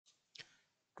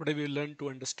Today we will learn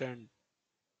to understand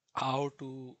how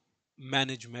to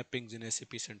manage mappings in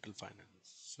SAP Central Finance.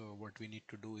 So what we need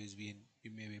to do is we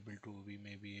may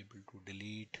be able to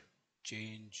delete,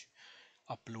 change,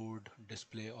 upload,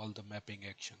 display all the mapping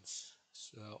actions,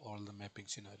 so all the mapping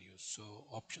scenarios. So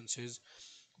options is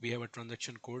we have a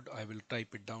transaction code. I will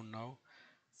type it down now.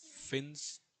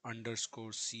 Fins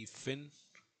underscore C fin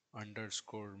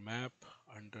underscore map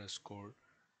underscore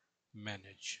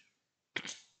manage.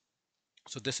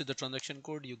 So this is the transaction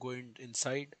code. You go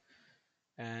inside,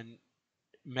 and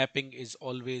mapping is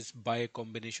always by a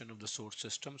combination of the source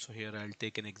system. So here I'll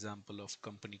take an example of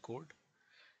company code,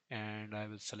 and I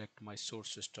will select my source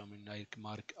system.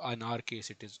 In our case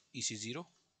it is EC0.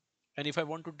 And if I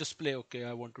want to display, okay,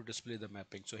 I want to display the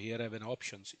mapping. So here I have an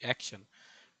options action,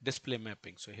 display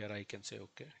mapping. So here I can say,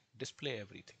 okay, display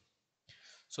everything.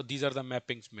 So these are the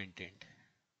mappings maintained.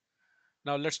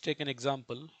 Now let's take an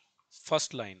example.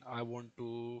 First line, I want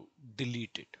to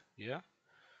delete it. Yeah.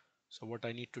 So what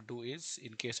I need to do is,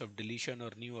 in case of deletion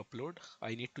or new upload,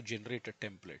 I need to generate a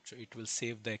template. So it will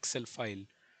save the Excel file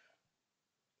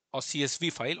or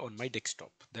CSV file on my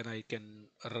desktop. Then I can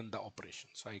run the operation.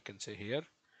 So I can say here,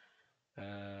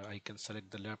 I can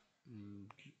select the mm,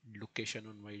 location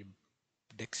on my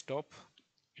desktop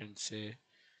and say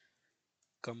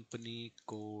company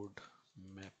code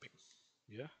mapping.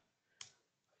 Yeah,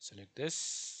 select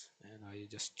this and I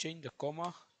just change the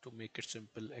comma to make it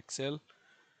simple Excel,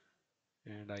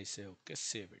 and I say okay,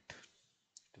 save it.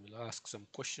 It will ask some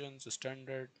questions,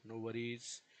 standard, no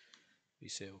worries. We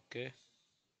say okay,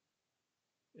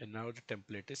 and now the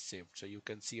template is saved. So you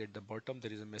can see at the bottom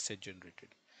there is a message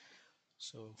generated.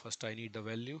 So first I need the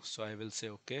value, so I will say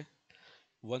okay,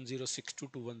 1062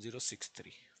 to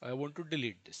 1063. I want to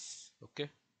delete this. Okay,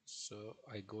 so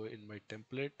I go in my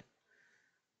template.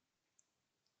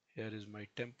 Here is my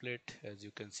template. As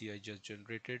you can see, I just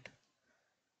generated.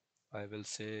 I will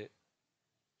say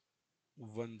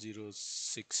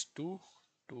 1062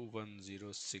 to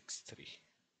 1063.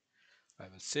 I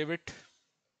will save it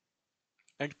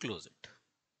and close it.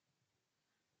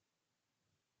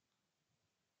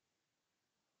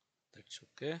 That's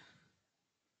okay.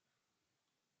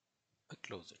 I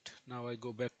close it. Now I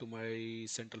go back to my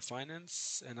central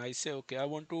finance and I say, okay, I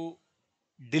want to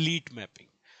delete mapping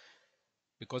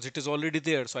because it is already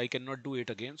there. So I cannot do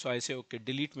it again. So I say, okay,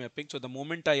 delete mapping. So the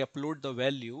moment I upload the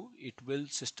value,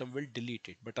 system will delete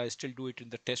it, but I still do it in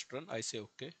the test run. I say,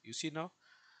 okay, you see now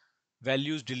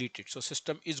values deleted. So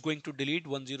system is going to delete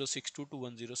 1062 to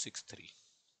 1063.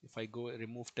 If I go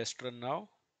remove test run now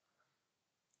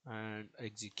and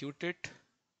execute it,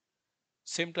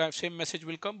 same time same message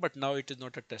will come, but now it is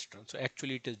not a test run, so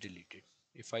actually it is deleted.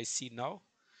 If I see now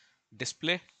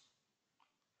display,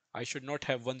 I should not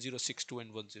have 1062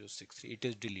 and 1063. It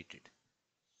is deleted.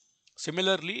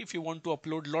 Similarly, if you want to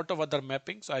upload lot of other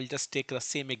mappings, I'll just take the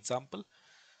same example.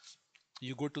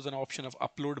 You go to the option of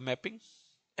upload mapping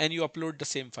and you upload the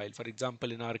same file. For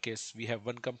example, in our case we have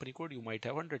one company code, you might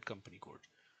have 100 company code.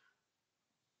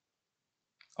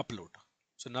 Upload.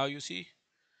 So now you see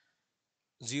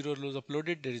 0 rows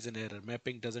uploaded, there is an error.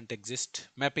 Mapping doesn't exist.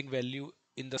 Mapping value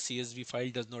in the CSV file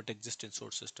does not exist in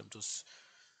source system. So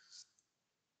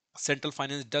Central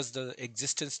Finance does the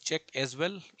existence check as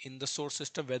well in the source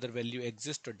system, whether value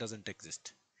exists or doesn't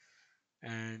exist.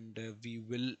 And we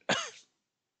will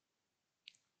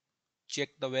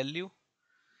check the value.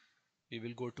 We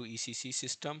will go to ECC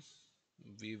system.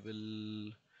 We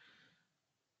will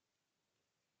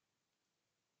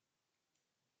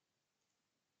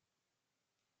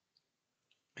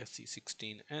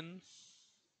FC16N.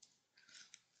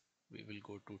 We will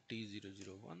go to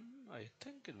T001. I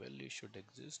think the value should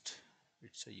exist.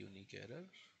 It's a unique error.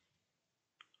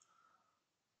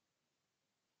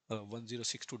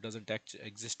 1062 doesn't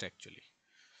exist actually.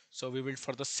 So we will,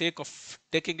 for the sake of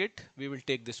taking it, we will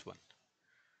take this one.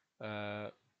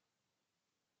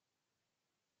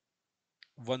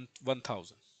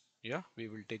 1000. Yeah, we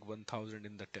will take 1000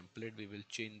 in the template. We will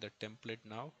change the template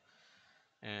now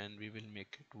and we will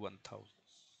make it 1000.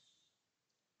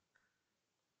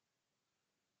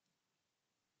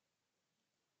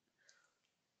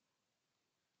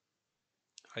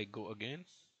 I go again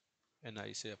and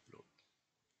I say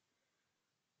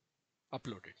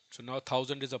upload it. So now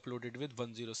 1000 is uploaded with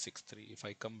 1063. If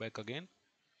I come back again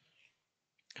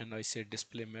and I say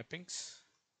display mappings,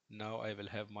 now I will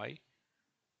have my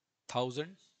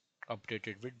 1000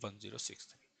 updated with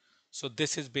 1063. So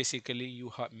this is basically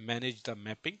you manage the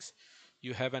mappings.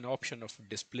 You have an option of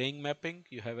displaying mapping.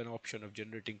 You have an option of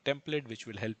generating template, which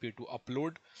will help you to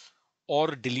upload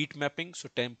or delete mapping. So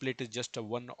template is just a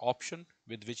one option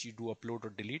with which you do upload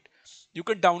or delete. You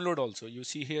can download also. You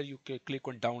see here, you click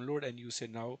on download and you say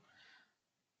now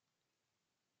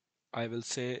I will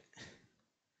say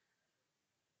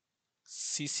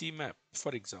CC map,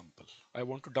 for example. I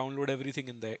want to download everything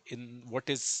in what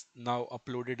is now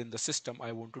uploaded in the system.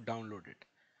 I want to download it.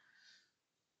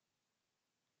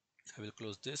 I will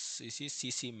close this. You see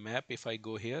CC map. If I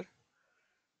go here,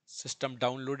 system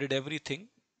downloaded everything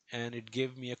and it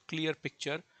gave me a clear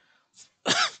picture.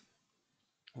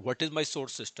 What is my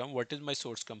source system, what is my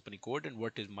source company code, and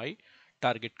what is my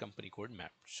target company code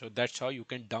map. So that's how you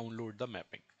can download the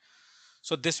mapping.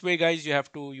 So this way guys,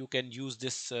 you can use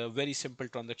this very simple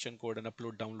transaction code and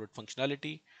upload download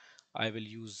functionality. I will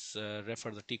use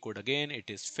refer the T code again. It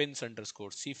is fins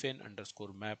underscore cfin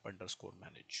underscore map underscore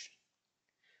manage.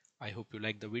 I hope you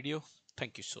like the video.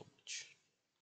 Thank you so much.